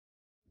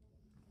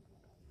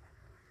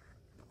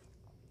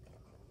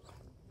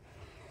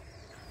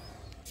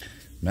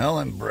Now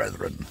then,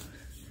 brethren,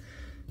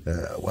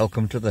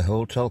 welcome to the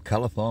Hotel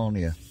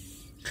California.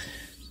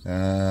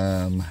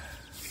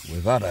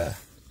 We've had a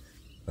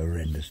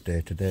horrendous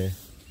day today.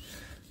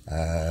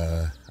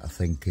 I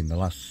think in the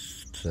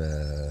last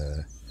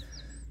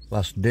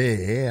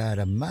day I had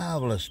a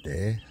marvellous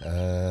day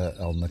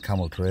on the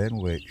camel train,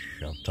 which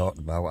I've talked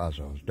about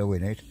as I was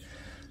doing it,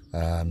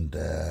 and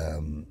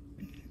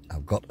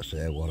I've got to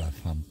say what a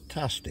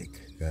fantastic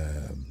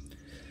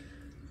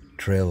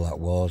trail that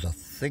was. I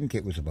think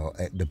it was about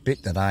the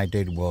bit that I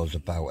did was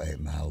about 8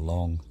 miles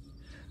long,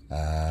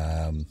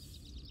 and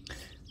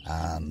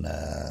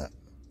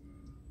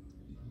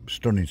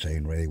stunning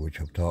scenery, which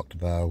I've talked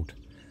about.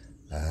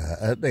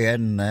 At the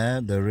end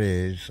there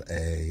is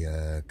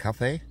a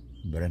cafe,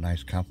 very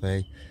nice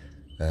cafe,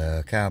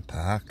 car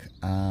park,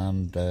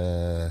 and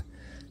the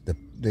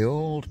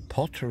old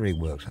pottery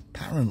works.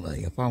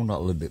 Apparently I found out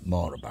a little bit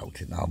more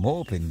about it. Now I'm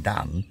hoping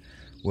Dan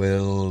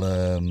will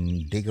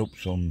dig up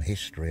some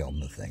history on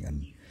the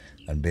thing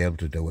and be able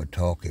to do a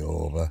talkie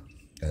over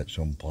at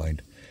some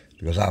point,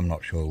 because I'm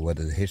not sure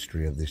whether the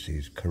history of this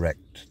is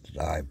correct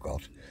that I've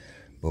got.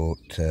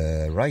 But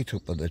right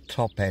up at the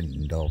top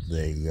end of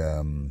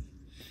the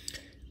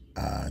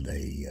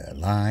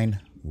line,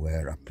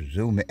 where I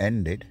presume it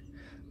ended,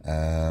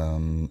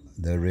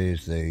 there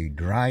is the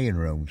drying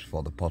rooms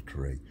for the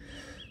pottery.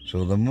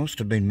 So they must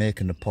have been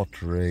making the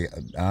pottery.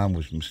 I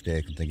was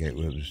mistaken thinking it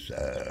was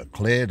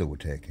clay they were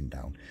taking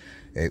down.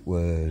 It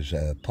was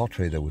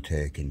pottery they were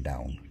taking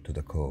down to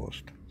the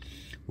coast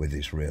with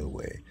this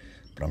railway.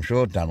 But I'm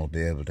sure Dan will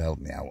be able to help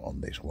me out on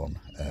this one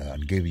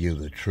and give you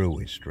the true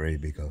history,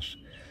 because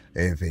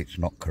if it's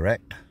not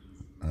correct,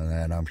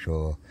 then I'm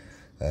sure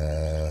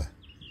the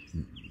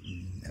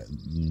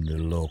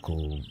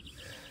local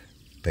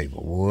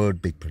people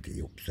would be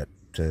pretty upset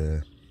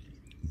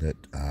that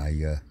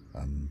I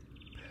am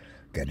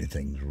getting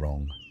things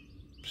wrong.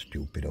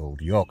 Stupid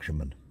old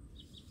Yorkshireman.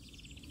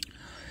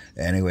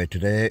 Anyway,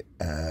 today,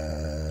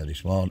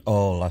 this morning,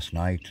 last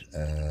night,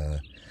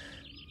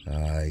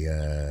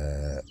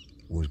 I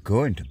was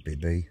going to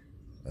Whitby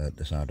at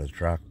the side of the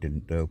track,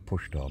 didn't do,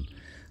 pushed on,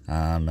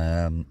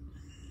 and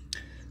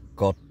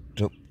got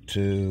up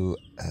to,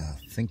 I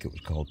think it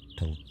was called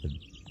Telford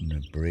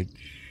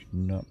Bridge,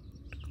 not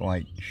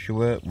quite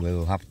sure,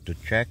 we'll have to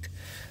check.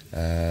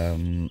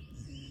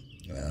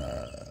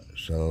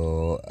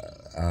 So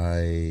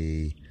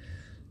I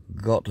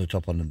got to the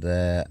top of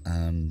there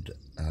and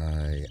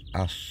I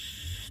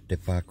asked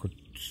if I could,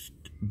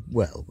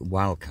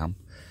 wild camp,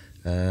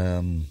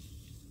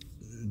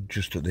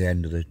 just at the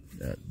end of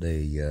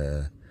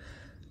the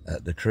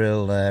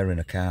trail there in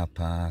a car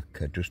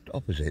park, just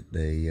opposite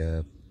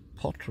the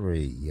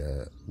pottery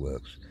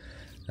works.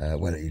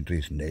 Well,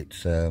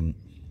 it's a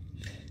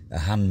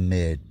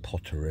handmade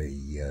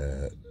pottery.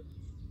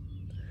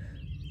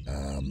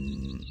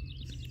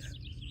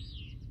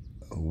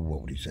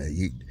 What would you say?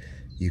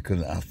 You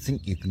can. I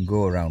think you can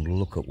go around and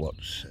look at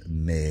what's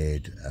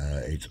made.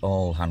 It's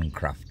all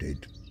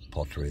handcrafted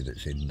pottery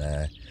that's in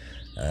there,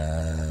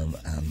 and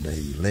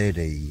the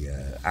lady,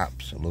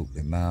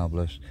 absolutely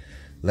marvellous,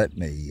 let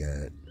me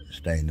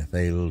stay in the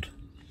field,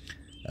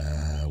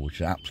 which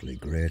is absolutely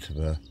great of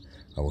her.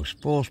 I was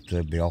supposed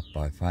to be off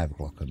by 5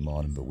 o'clock in the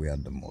morning, but we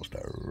had the most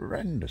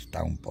horrendous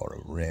downpour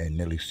of rain,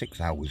 nearly 6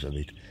 hours of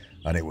it,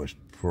 and it was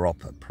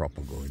proper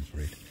going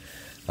for it.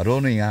 I'd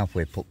only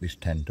halfway put this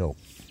tent up.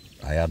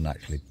 I hadn't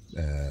actually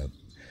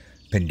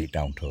pinned it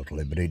down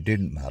totally, but it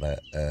didn't matter,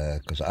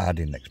 because I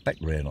didn't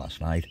expect rain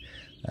last night.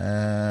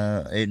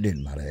 It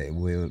didn't matter,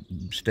 we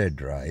stayed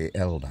dry, it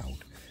held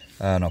out,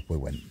 and off we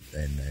went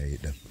in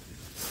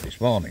this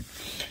morning.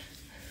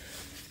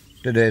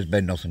 Today's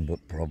been nothing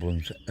but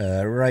problems.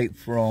 Right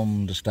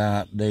from the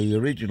start, the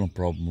original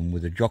problem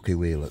with the jockey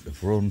wheel at the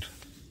front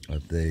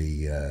of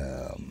the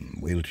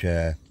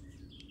wheelchair,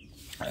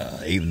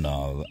 even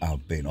though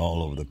I've been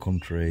all over the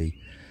country,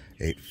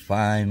 it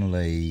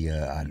finally,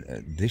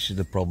 this is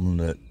the problem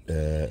that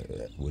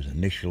was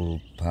initial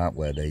part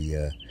where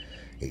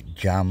it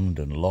jammed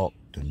and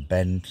locked and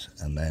bent,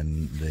 and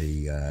then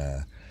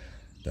the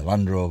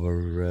Land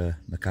Rover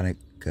mechanic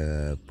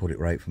put it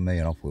right for me,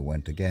 and off we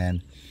went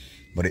again.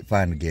 But it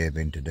finally gave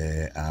in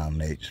today,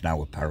 and it's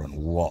now apparent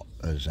what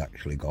has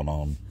actually gone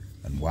on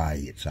and why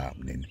it's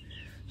happening.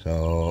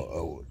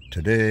 So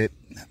today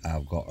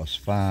I've got as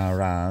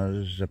far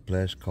as a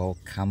place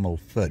called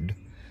Camelford,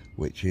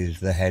 which is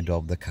the head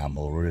of the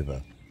Camel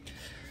River.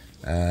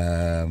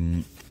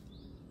 And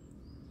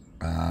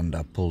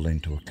I pulled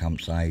into a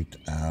campsite,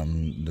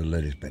 and the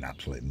lady's been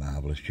absolutely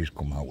marvellous. She's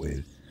come out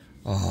with,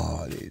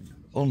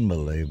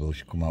 unbelievable.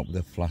 She's come out with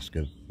a flask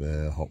of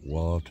hot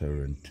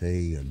water and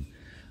tea and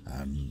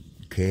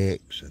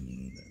cakes,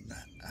 and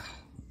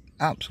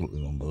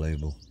absolutely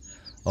unbelievable.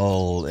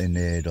 All in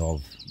aid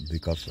of,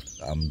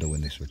 because I'm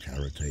doing this for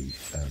charity,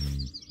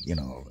 and you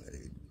know,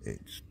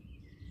 it's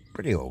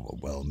pretty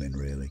overwhelming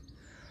really.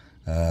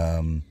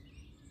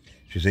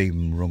 She's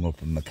even rung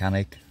up a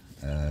mechanic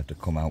to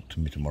come out to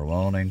me tomorrow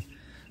morning,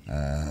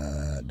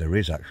 There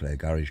is actually a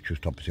garage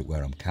just opposite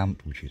where I'm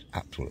camped, which is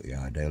absolutely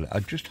ideal. I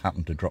just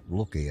happen to drop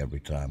lucky every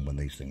time when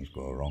these things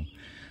go wrong.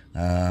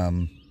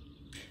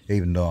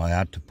 Even though I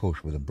had to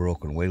push with a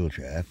broken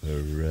wheelchair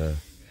for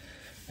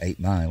 8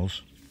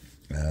 miles,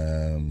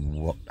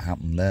 what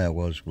happened there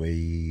was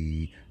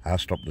I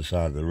stopped the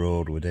side of the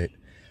road with it.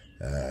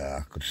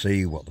 I could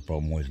see what the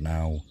problem was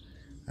now,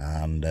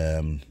 and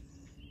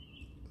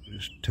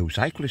 2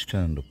 cyclists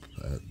turned up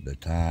at the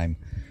time,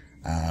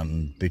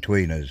 and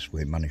between us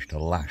we managed to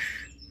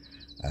lash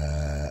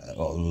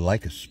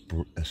like a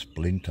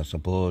splint, I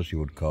suppose you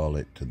would call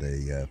it, to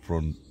the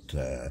front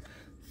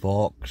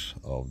forks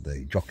of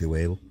the jockey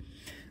wheel,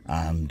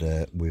 and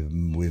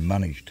we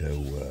managed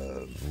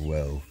to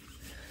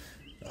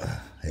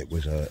it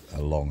was a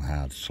long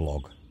hard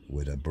slog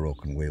with a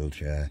broken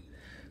wheelchair,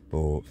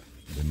 but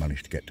we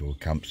managed to get to a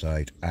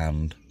campsite,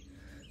 and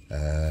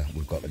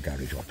we've got the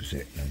garage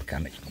opposite and the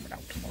mechanic's coming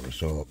out tomorrow.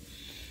 So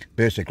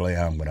basically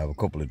I'm going to have a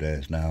couple of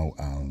days now,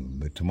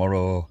 but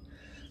tomorrow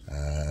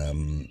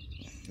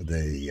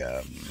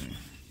the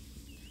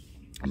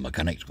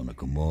mechanic's going to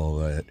come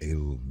over.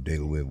 He'll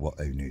deal with what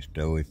he needs to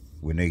do. If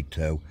we need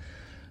to,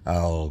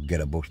 I'll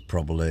get a bus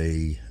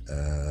probably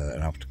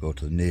and have to go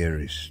to the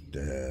nearest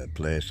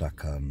place I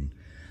can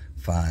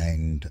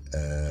find,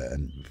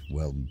 and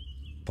well,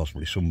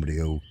 possibly somebody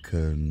who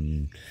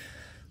can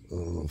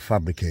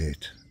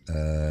fabricate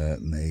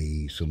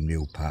me some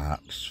new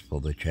parts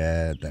for the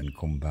chair, then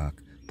come back,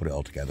 put it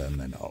all together, and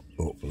then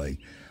hopefully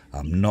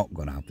I'm not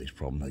going to have this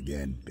problem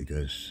again,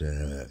 because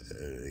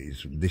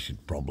this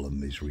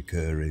problem is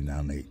recurring,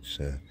 and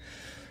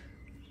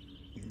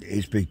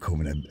it's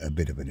becoming a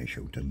bit of an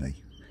issue to me.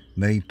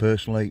 Me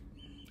personally,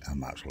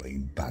 I'm actually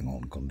in bang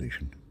on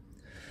condition.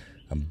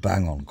 I'm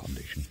bang on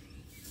condition.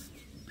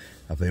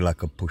 I feel like I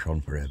could push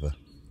on forever.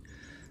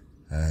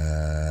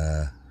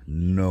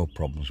 No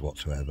problems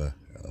whatsoever,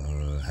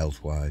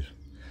 health-wise.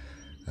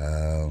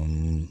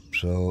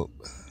 So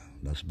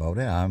that's about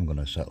it. I'm going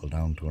to settle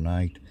down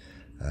tonight.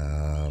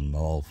 I'm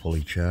all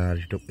fully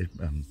charged up.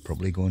 I'm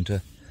probably going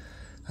to,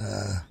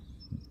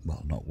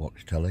 well, not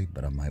watch telly,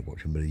 but I might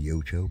watch a bit of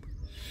YouTube.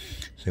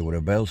 See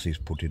what else he's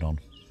putting on.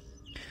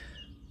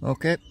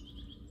 Okay,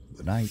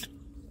 good night.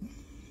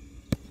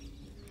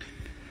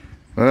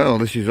 Well,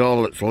 this is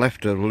all that's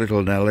left of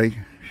little Nellie.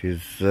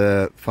 She's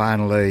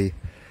finally,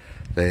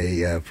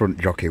 the front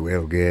jockey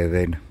wheel gave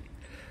in,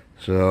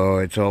 so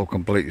it's all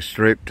completely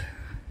stripped.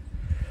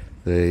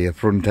 The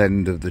front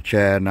end of the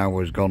chair now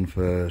has gone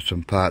for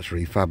some parts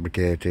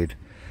refabricated,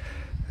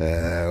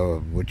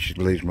 which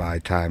leaves my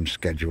time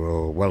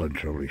schedule well and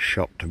truly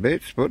shot to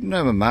bits, but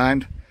never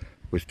mind,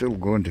 we're still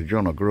going to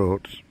John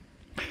oGroats.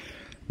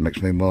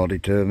 Makes me more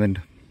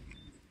determined.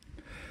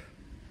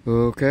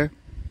 Okay,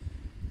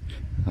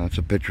 that's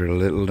a picture of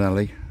little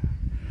Nellie.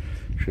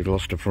 She'd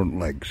lost her front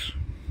legs.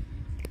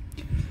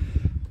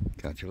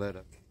 Catch you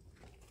later.